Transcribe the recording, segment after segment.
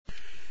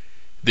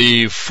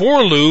The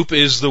for loop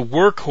is the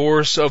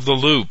workhorse of the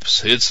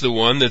loops. It's the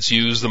one that's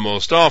used the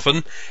most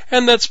often,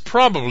 and that's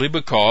probably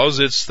because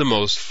it's the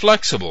most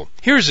flexible.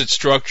 Here's its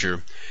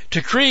structure.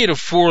 To create a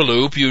for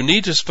loop, you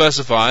need to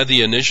specify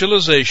the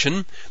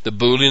initialization, the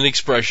Boolean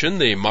expression,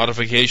 the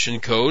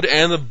modification code,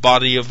 and the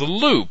body of the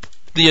loop.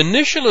 The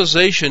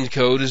initialization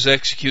code is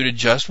executed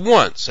just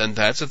once, and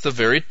that's at the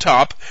very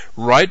top,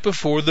 right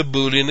before the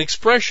Boolean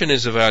expression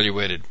is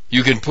evaluated.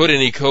 You can put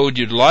any code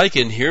you'd like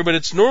in here, but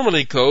it's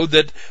normally code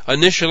that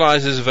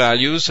initializes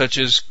values such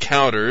as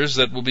counters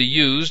that will be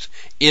used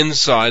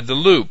inside the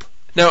loop.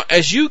 Now,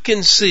 as you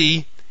can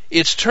see,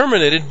 it's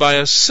terminated by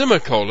a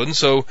semicolon,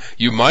 so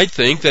you might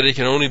think that it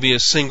can only be a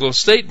single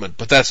statement,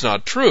 but that's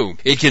not true.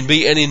 It can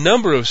be any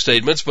number of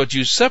statements, but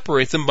you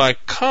separate them by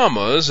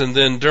commas and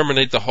then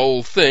terminate the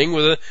whole thing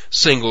with a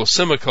single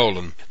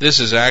semicolon. This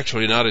is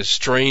actually not as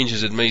strange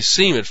as it may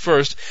seem at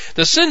first.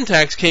 The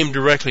syntax came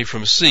directly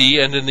from C,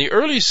 and in the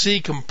early C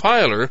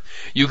compiler,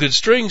 you could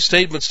string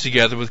statements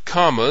together with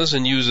commas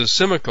and use a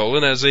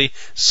semicolon as a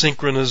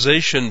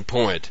synchronization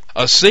point.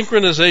 A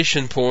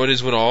synchronization point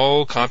is when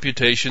all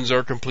computations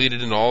are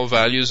completed and all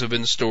values have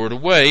been stored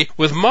away.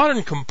 With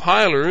modern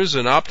compilers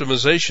and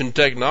optimization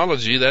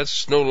technology,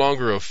 that's no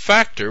longer a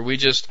factor. We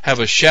just have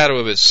a shadow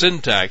of its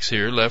syntax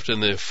here left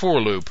in the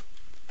for loop.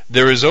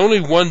 There is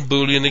only one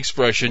Boolean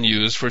expression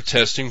used for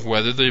testing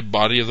whether the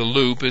body of the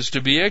loop is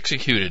to be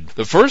executed.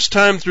 The first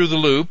time through the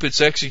loop,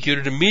 it's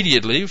executed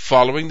immediately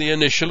following the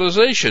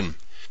initialization.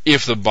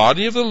 If the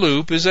body of the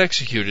loop is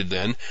executed,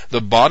 then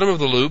the bottom of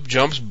the loop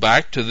jumps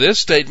back to this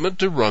statement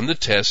to run the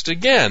test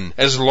again.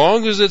 As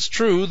long as it's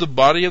true, the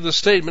body of the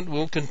statement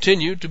will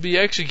continue to be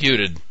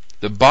executed.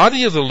 The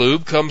body of the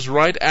loop comes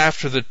right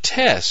after the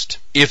test.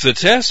 If the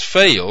test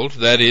failed,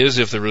 that is,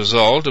 if the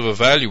result of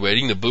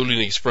evaluating the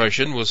Boolean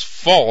expression was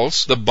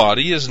false, the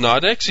body is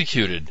not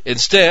executed.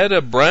 Instead,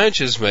 a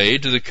branch is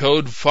made to the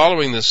code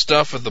following the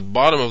stuff at the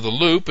bottom of the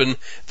loop, and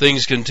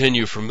things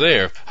continue from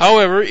there.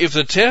 However, if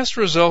the test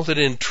resulted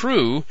in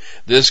true,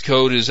 this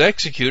code is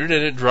executed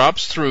and it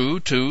drops through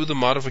to the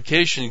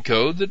modification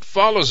code that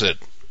follows it.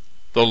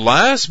 The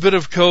last bit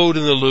of code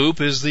in the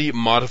loop is the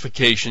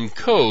modification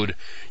code.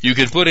 You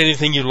can put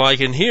anything you like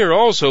in here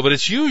also, but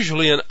it's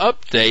usually an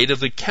update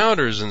of the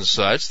counters and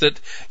such that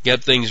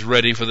get things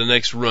ready for the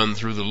next run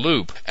through the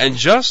loop. And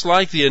just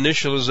like the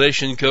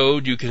initialization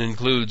code, you can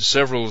include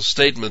several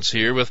statements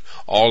here with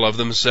all of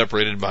them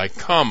separated by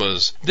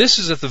commas. This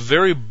is at the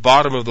very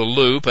bottom of the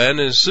loop, and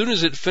as soon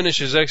as it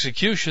finishes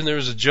execution, there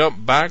is a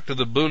jump back to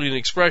the Boolean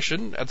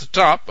expression at the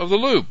top of the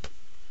loop.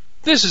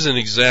 This is an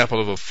example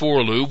of a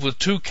for loop with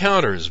two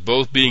counters,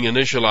 both being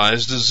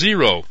initialized to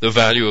 0. The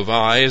value of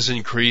I is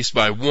increased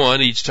by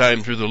 1 each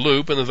time through the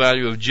loop, and the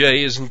value of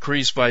j is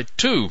increased by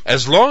 2.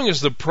 As long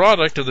as the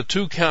product of the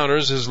two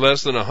counters is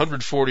less than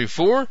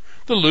 144,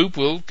 the loop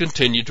will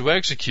continue to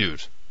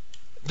execute.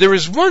 There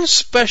is one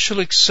special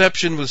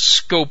exception with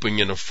scoping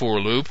in a for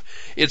loop.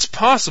 It's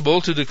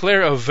possible to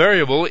declare a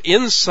variable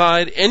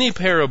inside any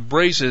pair of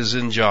braces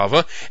in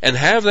Java and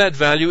have that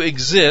value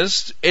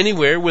exist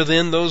anywhere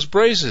within those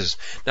braces.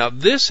 Now,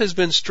 this has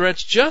been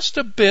stretched just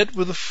a bit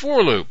with a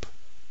for loop.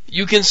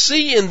 You can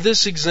see in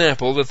this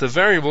example that the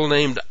variable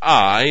named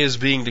I is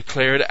being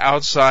declared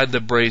outside the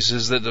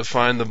braces that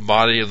define the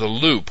body of the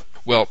loop.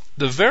 Well,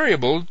 the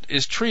variable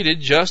is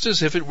treated just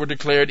as if it were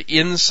declared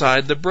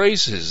inside the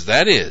braces.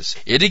 That is,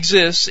 it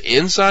exists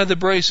inside the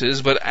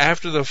braces, but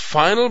after the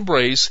final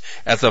brace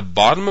at the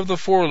bottom of the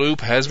for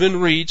loop has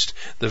been reached,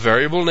 the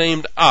variable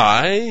named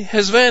I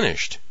has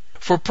vanished.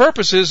 For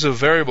purposes of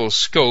variable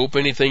scope,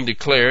 anything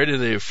declared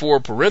in the for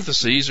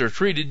parentheses are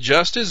treated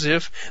just as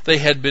if they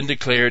had been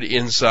declared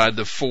inside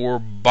the for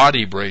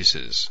body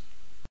braces.